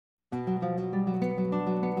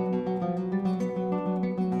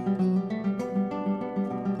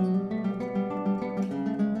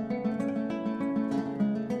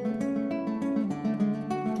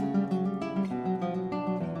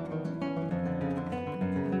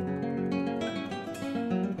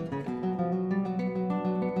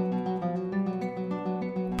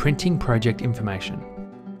Printing project information.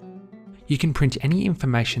 You can print any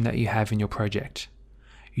information that you have in your project.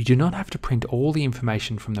 You do not have to print all the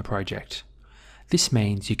information from the project. This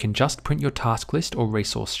means you can just print your task list or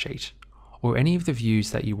resource sheet, or any of the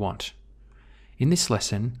views that you want. In this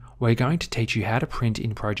lesson, we're going to teach you how to print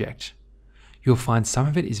in project. You'll find some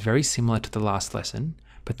of it is very similar to the last lesson,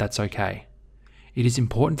 but that's okay. It is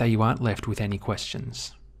important that you aren't left with any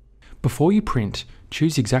questions. Before you print,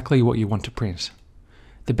 choose exactly what you want to print.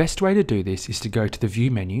 The best way to do this is to go to the View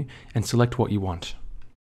menu and select what you want.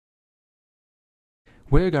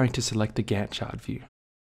 We're going to select the Gantt chart view.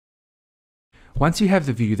 Once you have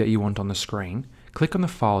the view that you want on the screen, click on the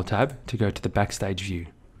File tab to go to the Backstage view.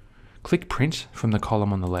 Click Print from the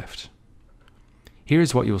column on the left. Here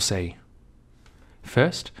is what you'll see.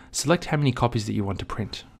 First, select how many copies that you want to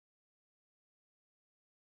print.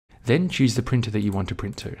 Then choose the printer that you want to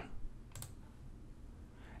print to.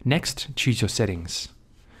 Next, choose your settings.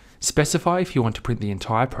 Specify if you want to print the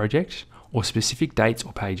entire project or specific dates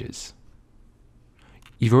or pages.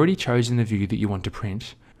 You've already chosen the view that you want to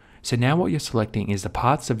print, so now what you're selecting is the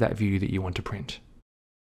parts of that view that you want to print.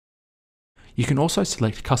 You can also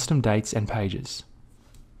select custom dates and pages.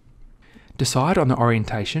 Decide on the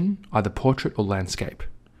orientation, either portrait or landscape.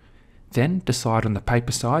 Then decide on the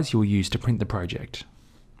paper size you will use to print the project.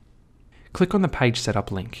 Click on the Page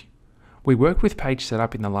Setup link. We worked with page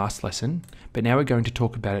setup in the last lesson, but now we're going to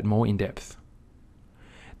talk about it more in depth.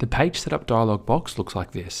 The page setup dialog box looks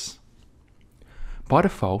like this. By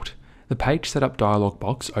default, the page setup dialog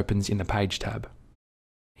box opens in the Page tab.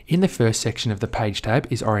 In the first section of the Page tab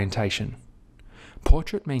is orientation.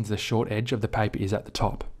 Portrait means the short edge of the paper is at the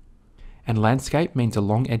top, and landscape means the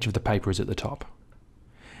long edge of the paper is at the top.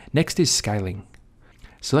 Next is scaling.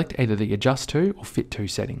 Select either the Adjust To or Fit To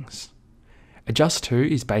settings. Adjust To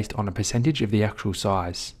is based on a percentage of the actual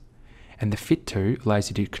size, and the Fit To allows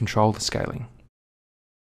you to control the scaling.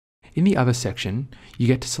 In the other section, you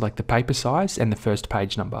get to select the paper size and the first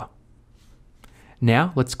page number.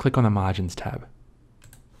 Now let's click on the Margins tab.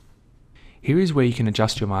 Here is where you can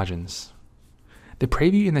adjust your margins. The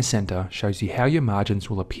preview in the center shows you how your margins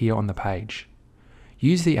will appear on the page.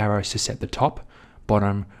 Use the arrows to set the top,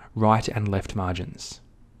 bottom, right and left margins.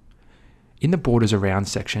 In the Borders Around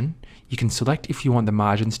section, you can select if you want the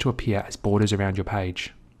margins to appear as borders around your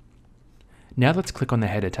page. Now let's click on the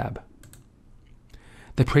Header tab.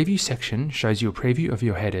 The Preview section shows you a preview of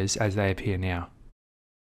your headers as they appear now.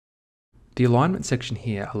 The Alignment section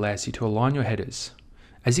here allows you to align your headers.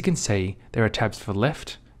 As you can see, there are tabs for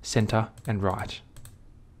left, center, and right.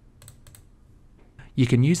 You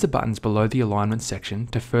can use the buttons below the Alignment section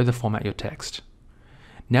to further format your text.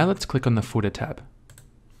 Now let's click on the Footer tab.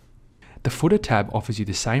 The Footer tab offers you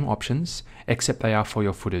the same options, except they are for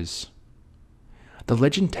your footers. The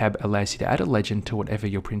Legend tab allows you to add a legend to whatever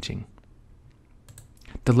you're printing.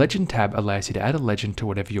 The Legend tab allows you to add a legend to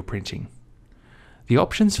whatever you're printing. The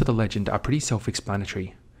options for the legend are pretty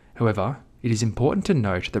self-explanatory. However, it is important to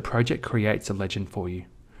note that Project creates a legend for you.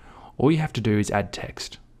 All you have to do is add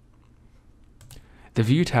text. The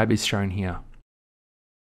View tab is shown here.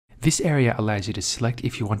 This area allows you to select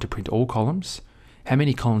if you want to print all columns, how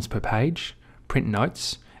many columns per page, print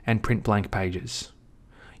notes, and print blank pages.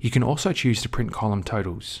 You can also choose to print column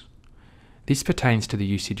totals. This pertains to the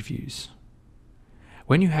usage views.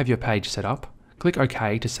 When you have your page set up, click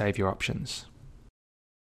OK to save your options.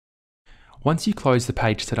 Once you close the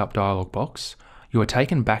Page Setup dialog box, you are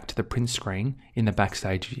taken back to the print screen in the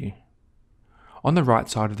Backstage view. On the right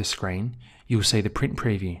side of the screen, you will see the Print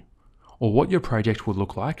Preview, or what your project will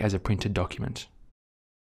look like as a printed document.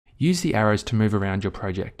 Use the arrows to move around your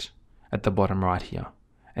project, at the bottom right here,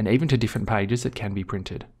 and even to different pages that can be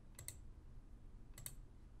printed.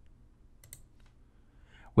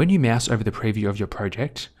 When you mouse over the preview of your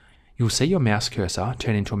project, you will see your mouse cursor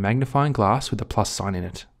turn into a magnifying glass with a plus sign in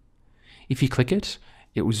it. If you click it,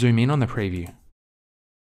 it will zoom in on the preview.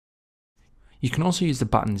 You can also use the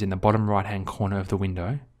buttons in the bottom right hand corner of the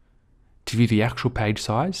window to view the actual page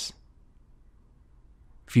size,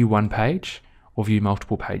 view one page, or view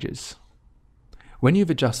multiple pages. When you've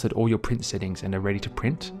adjusted all your print settings and are ready to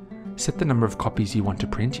print, set the number of copies you want to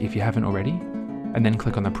print if you haven't already, and then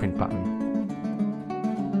click on the Print button.